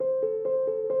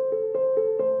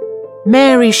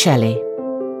Mary Shelley,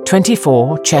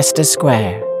 24 Chester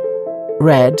Square.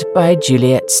 Read by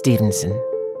Juliet Stevenson.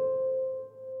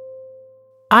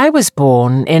 I was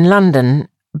born in London,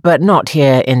 but not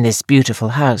here in this beautiful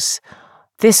house.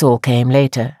 This all came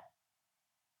later.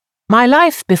 My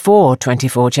life before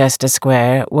 24 Chester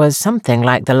Square was something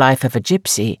like the life of a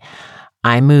gypsy.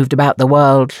 I moved about the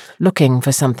world looking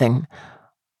for something,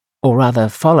 or rather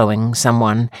following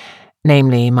someone,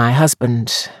 namely my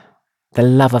husband, the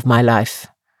love of my life,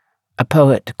 a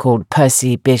poet called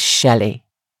Percy Bysshe Shelley.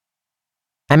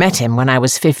 I met him when I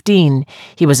was 15.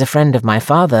 He was a friend of my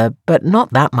father, but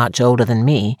not that much older than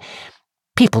me.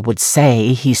 People would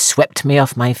say he swept me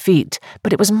off my feet,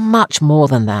 but it was much more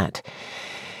than that.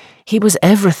 He was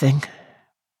everything.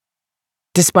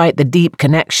 Despite the deep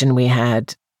connection we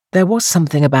had, there was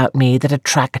something about me that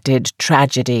attracted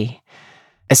tragedy.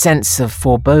 A sense of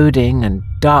foreboding and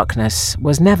darkness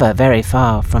was never very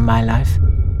far from my life.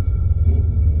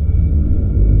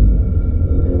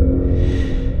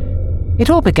 It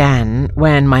all began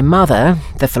when my mother,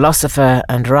 the philosopher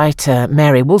and writer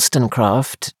Mary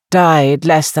Wollstonecraft, died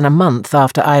less than a month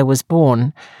after I was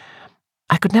born.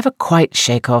 I could never quite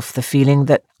shake off the feeling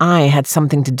that I had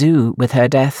something to do with her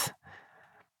death.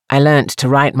 I learnt to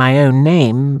write my own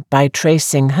name by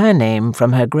tracing her name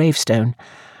from her gravestone.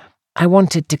 I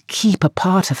wanted to keep a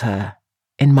part of her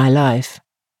in my life.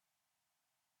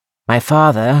 My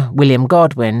father, William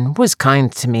Godwin, was kind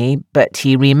to me, but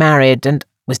he remarried and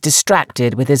was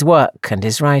distracted with his work and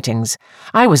his writings.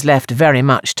 I was left very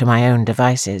much to my own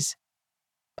devices.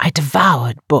 I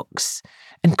devoured books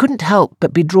and couldn't help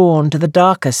but be drawn to the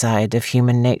darker side of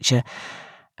human nature,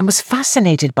 and was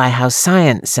fascinated by how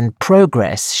science and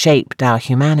progress shaped our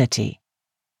humanity.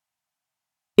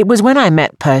 It was when I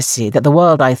met Percy that the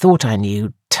world I thought I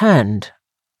knew turned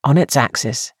on its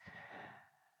axis.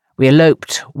 We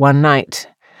eloped one night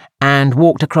and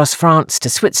walked across France to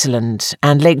Switzerland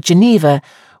and Lake Geneva,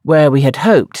 where we had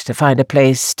hoped to find a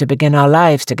place to begin our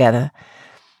lives together.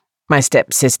 My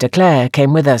stepsister Claire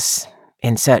came with us,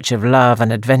 in search of love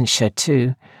and adventure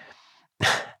too.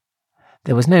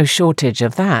 There was no shortage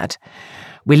of that.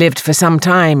 We lived for some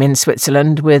time in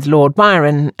Switzerland with Lord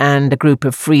Byron and a group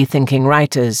of free-thinking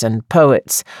writers and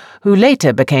poets who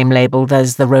later became labelled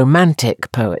as the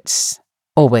Romantic Poets,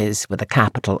 always with a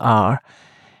capital R.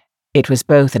 It was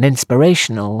both an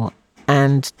inspirational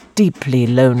and deeply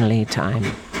lonely time.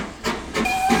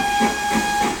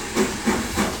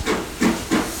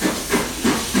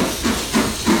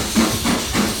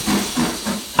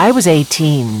 I was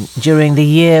 18 during the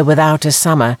year without a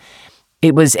summer.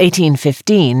 It was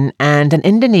 1815, and an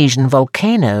Indonesian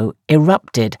volcano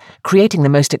erupted, creating the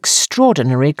most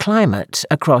extraordinary climate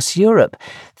across Europe.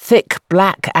 Thick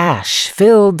black ash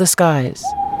filled the skies.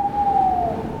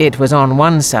 It was on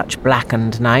one such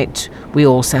blackened night we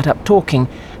all sat up talking,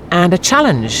 and a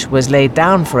challenge was laid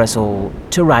down for us all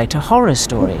to write a horror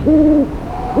story.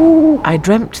 I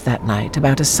dreamt that night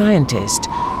about a scientist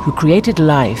who created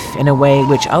life in a way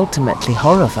which ultimately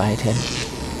horrified him.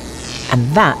 And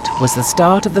that was the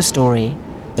start of the story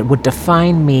that would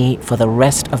define me for the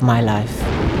rest of my life.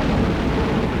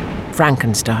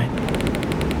 Frankenstein,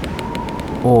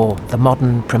 or the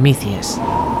modern Prometheus.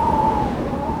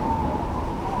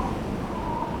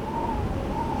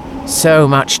 So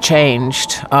much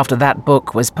changed after that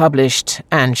book was published,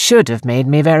 and should have made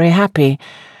me very happy.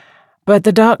 But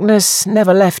the darkness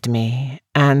never left me,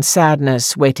 and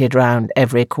sadness waited round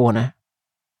every corner.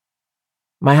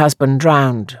 My husband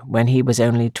drowned when he was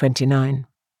only 29.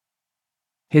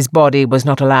 His body was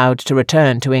not allowed to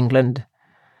return to England,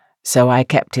 so I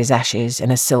kept his ashes in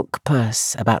a silk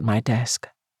purse about my desk.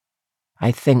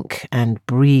 I think and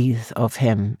breathe of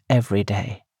him every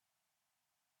day.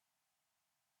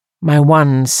 My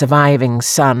one surviving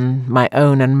son, my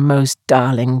own and most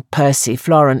darling Percy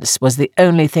Florence, was the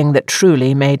only thing that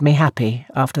truly made me happy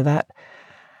after that.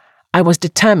 I was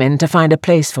determined to find a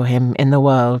place for him in the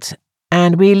world,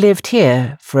 and we lived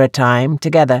here for a time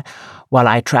together while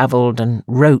I travelled and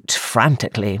wrote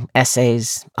frantically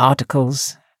essays,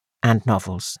 articles, and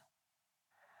novels.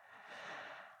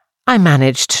 I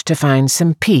managed to find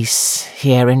some peace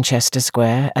here in Chester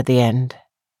Square at the end,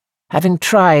 having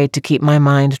tried to keep my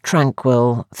mind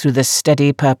tranquil through the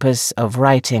steady purpose of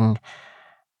writing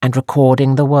and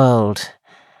recording the world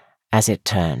as it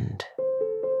turned.